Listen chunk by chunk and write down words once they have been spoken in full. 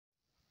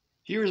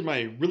Here's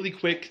my really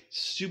quick,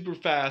 super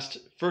fast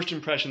first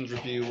impressions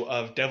review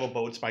of Devil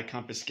Boats by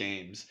Compass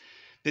Games.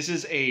 This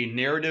is a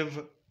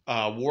narrative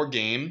war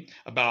game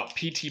about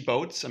PT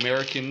boats,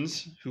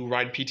 Americans who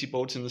ride PT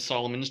boats in the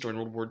Solomons during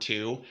World War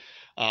II,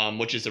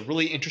 which is a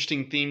really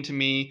interesting theme to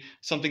me,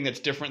 something that's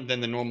different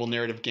than the normal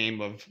narrative game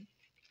of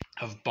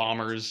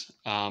bombers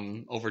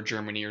over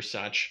Germany or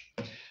such.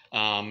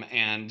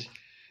 And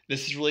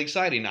this is really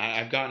exciting.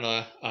 I've gotten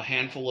a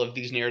handful of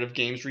these narrative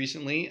games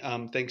recently,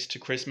 thanks to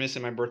Christmas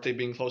and my birthday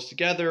being close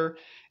together,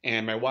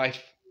 and my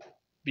wife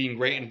being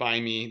great and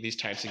buying me these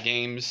types of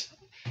games,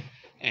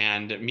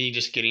 and me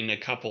just getting a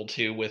couple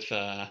too with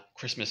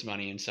Christmas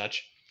money and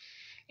such.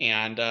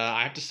 And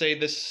I have to say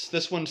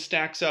this one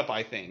stacks up.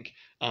 I think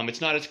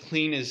it's not as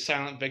clean as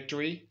Silent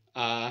Victory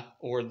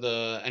or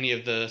any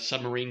of the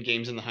submarine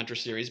games in the Hunter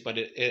series, but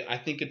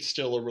I think it's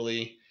still a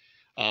really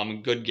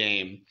good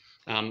game.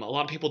 A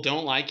lot of people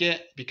don't like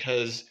it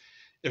because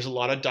there's a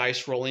lot of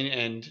dice rolling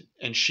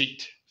and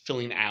sheet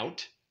filling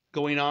out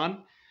going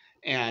on,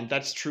 and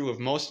that's true of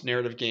most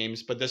narrative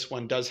games. But this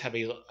one does have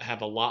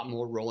a lot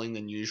more rolling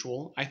than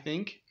usual. I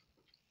think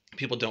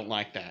people don't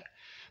like that,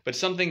 but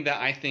something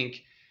that I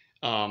think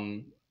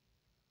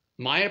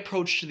my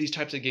approach to these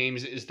types of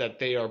games is that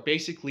they are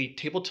basically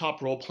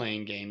tabletop role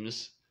playing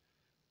games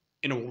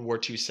in a World War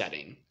II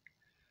setting.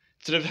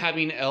 Instead of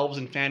having elves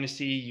and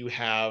fantasy, you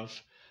have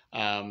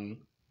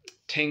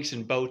tanks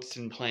and boats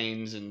and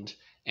planes and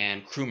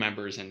crew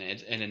members in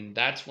it, and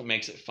that's what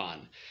makes it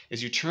fun.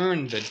 Is you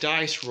turn the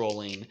dice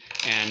rolling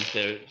and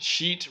the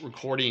sheet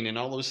recording and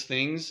all those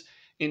things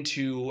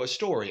into a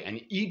story,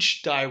 and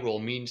each die roll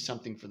means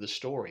something for the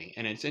story,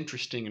 and it's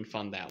interesting and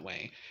fun that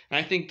way.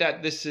 And I think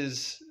that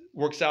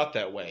works out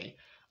that way.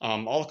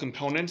 All the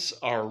components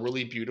are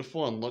really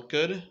beautiful and look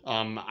good.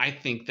 I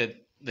think that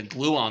the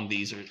glue on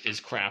these is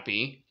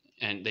crappy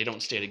and they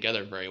don't stay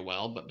together very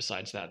well, but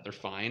besides that, they're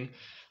fine.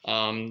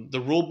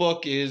 The rule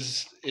book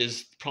is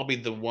probably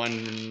the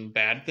one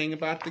bad thing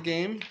about the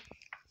game,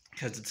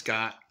 because it's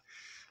got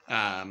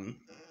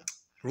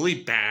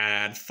really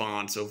bad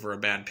fonts over a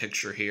bad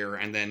picture here,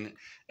 and then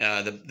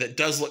that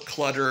does look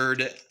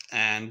cluttered,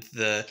 and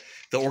the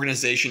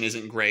organization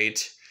isn't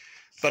great.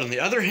 But on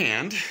the other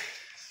hand,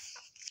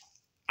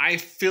 I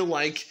feel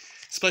like,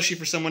 especially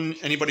for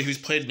anybody who's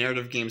played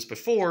narrative games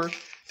before,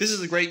 this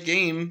is a great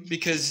game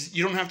because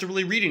you don't have to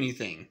really read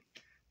anything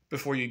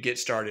before you get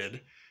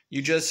started.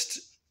 You just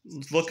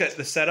look at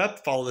the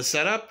setup, follow the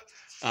setup,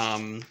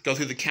 go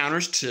through the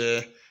counters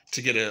to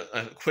get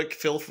a quick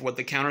feel for what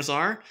the counters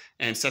are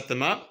and set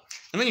them up.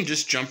 And then you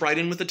just jump right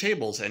in with the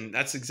tables. And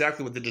that's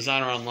exactly what the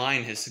designer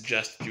online has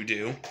suggested you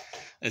do,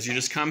 is you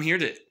just come here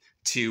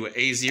to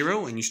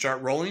A0 and you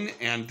start rolling,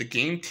 and the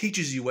game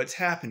teaches you what's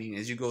happening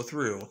as you go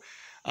through.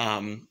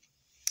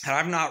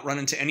 I've not run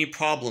into any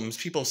problems.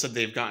 People have said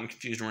they've gotten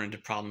confused and run into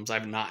problems.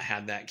 I've not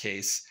had that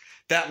case.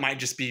 That might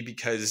just be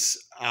because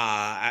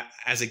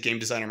as a game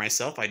designer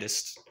myself, I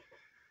just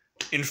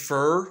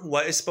infer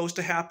what is supposed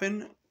to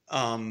happen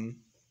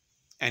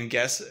and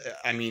guess.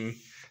 I mean,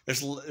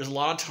 there's a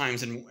lot of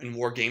times in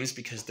war games,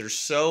 because there's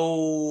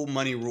so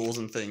many rules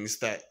and things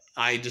that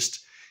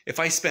if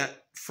I spent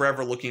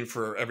forever looking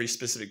for every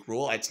specific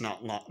rule, it's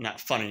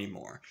not fun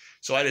anymore.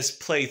 So I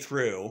just play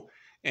through,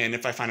 and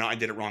if I find out I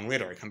did it wrong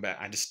later, I come back.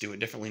 I just do it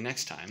differently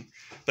next time.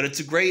 But I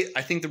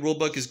think the rule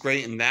book is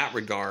great in that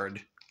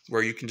regard,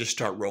 where you can just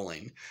start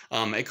rolling.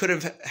 It could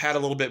have had a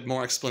little bit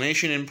more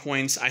explanation in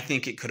points. I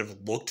think it could have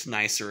looked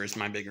nicer. Is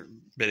my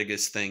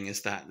biggest thing,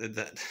 is that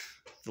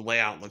the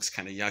layout looks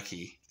kind of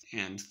yucky,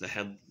 and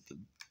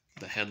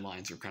the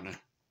headlines are kind of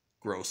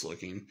gross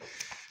looking.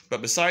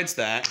 But besides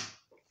that,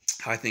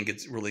 I think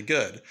it's really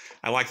good.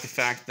 I like the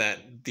fact that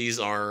these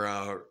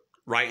are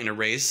write and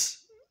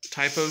erase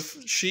type of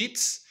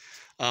sheets.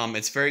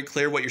 It's very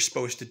clear what you're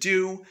supposed to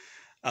do.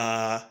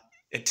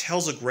 It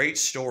tells a great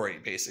story,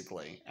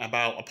 basically,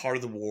 about a part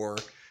of the war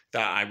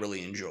that I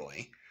really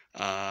enjoy,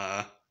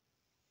 that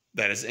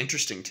is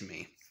interesting to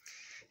me.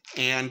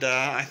 And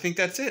I think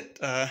that's it.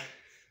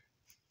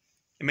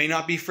 It may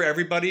not be for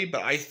everybody,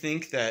 but I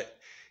think that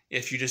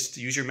if you just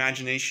use your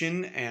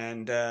imagination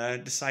and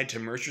decide to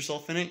immerse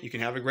yourself in it, you can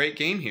have a great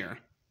game here.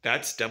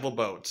 That's Devil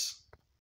Boats.